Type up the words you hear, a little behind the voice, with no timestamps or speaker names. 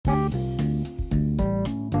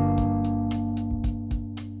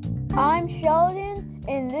I'm Sheldon,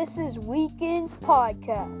 and this is Weekend's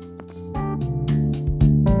Podcast.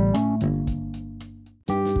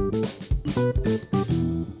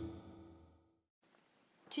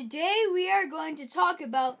 Today we are going to talk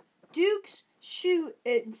about Duke's shoe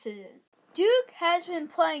incident. Duke has been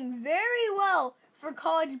playing very well for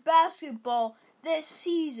college basketball this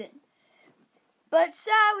season, but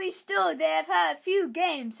sadly still they have had a few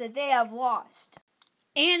games that they have lost.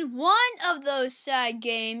 And one of those sad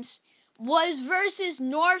games was versus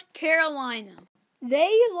North Carolina.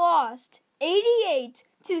 They lost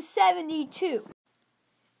 88-72.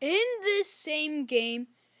 In this same game,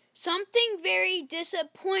 something very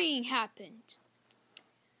disappointing happened.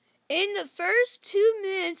 In the first 2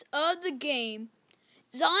 minutes of the game,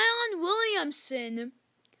 Zion Williamson,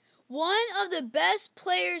 one of the best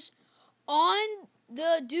players on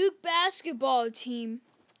the Duke basketball team,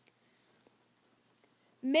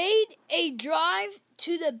 made a drive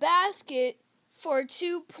to the basket for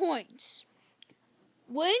 2 points.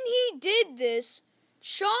 When he did this,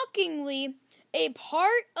 shockingly, a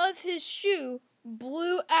part of his shoe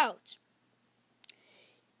blew out.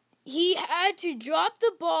 He had to drop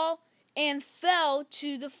the ball and fell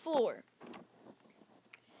to the floor.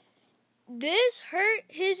 This hurt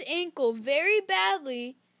his ankle very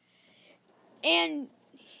badly, and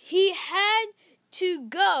he had to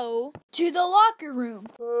go to the locker room.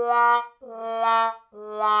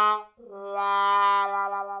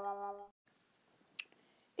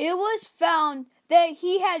 It was found that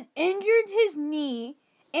he had injured his knee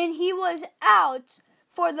and he was out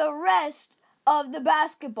for the rest of the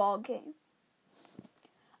basketball game.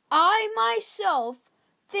 I myself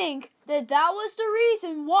think that was the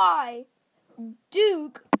reason why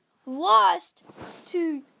Duke lost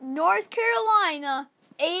to North Carolina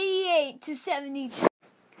 88-72.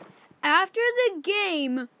 After the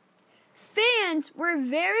game, fans were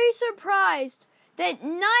very surprised that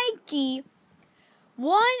Nike,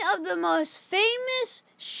 one of the most famous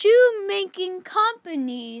shoe-making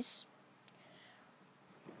companies,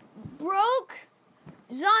 broke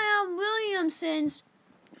Zion Williamson's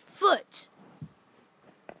foot.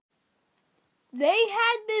 They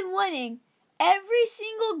had been winning every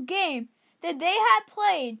single game that they had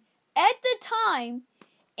played at the time,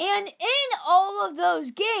 and in all of those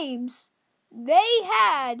games, they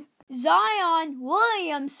had Zion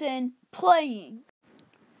Williamson playing.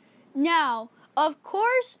 Now, of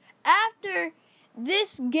course, after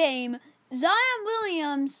this game, Zion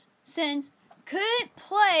Williamson couldn't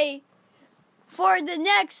play for the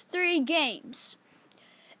next 3 games.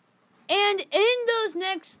 And in those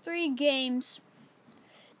next 3 games,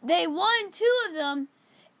 they won 2 of them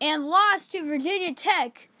and lost to Virginia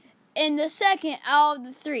Tech in the second out of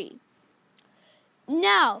the 3.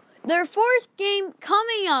 Now, their 4th game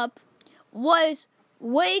coming up was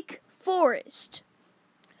Wake Forest.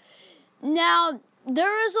 Now,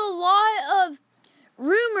 there is a lot of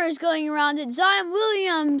rumors going around that Zion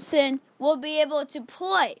Williamson will be able to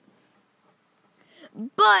play.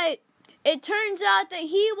 But it turns out that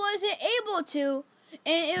he wasn't able to,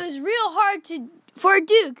 and it was real hard for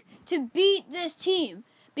Duke to beat this team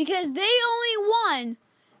because they only won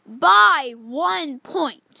by 1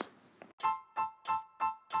 point.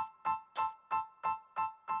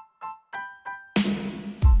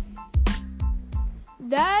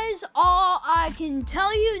 That is all I can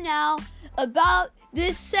tell you now about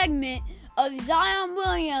this segment of Zion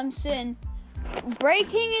Williamson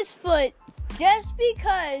breaking his foot just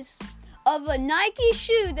because of a Nike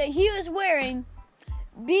shoe that he was wearing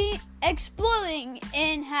exploding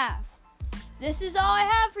in half. This is all I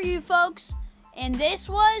have for you folks, and this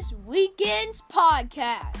was Weekend's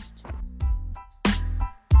Podcast.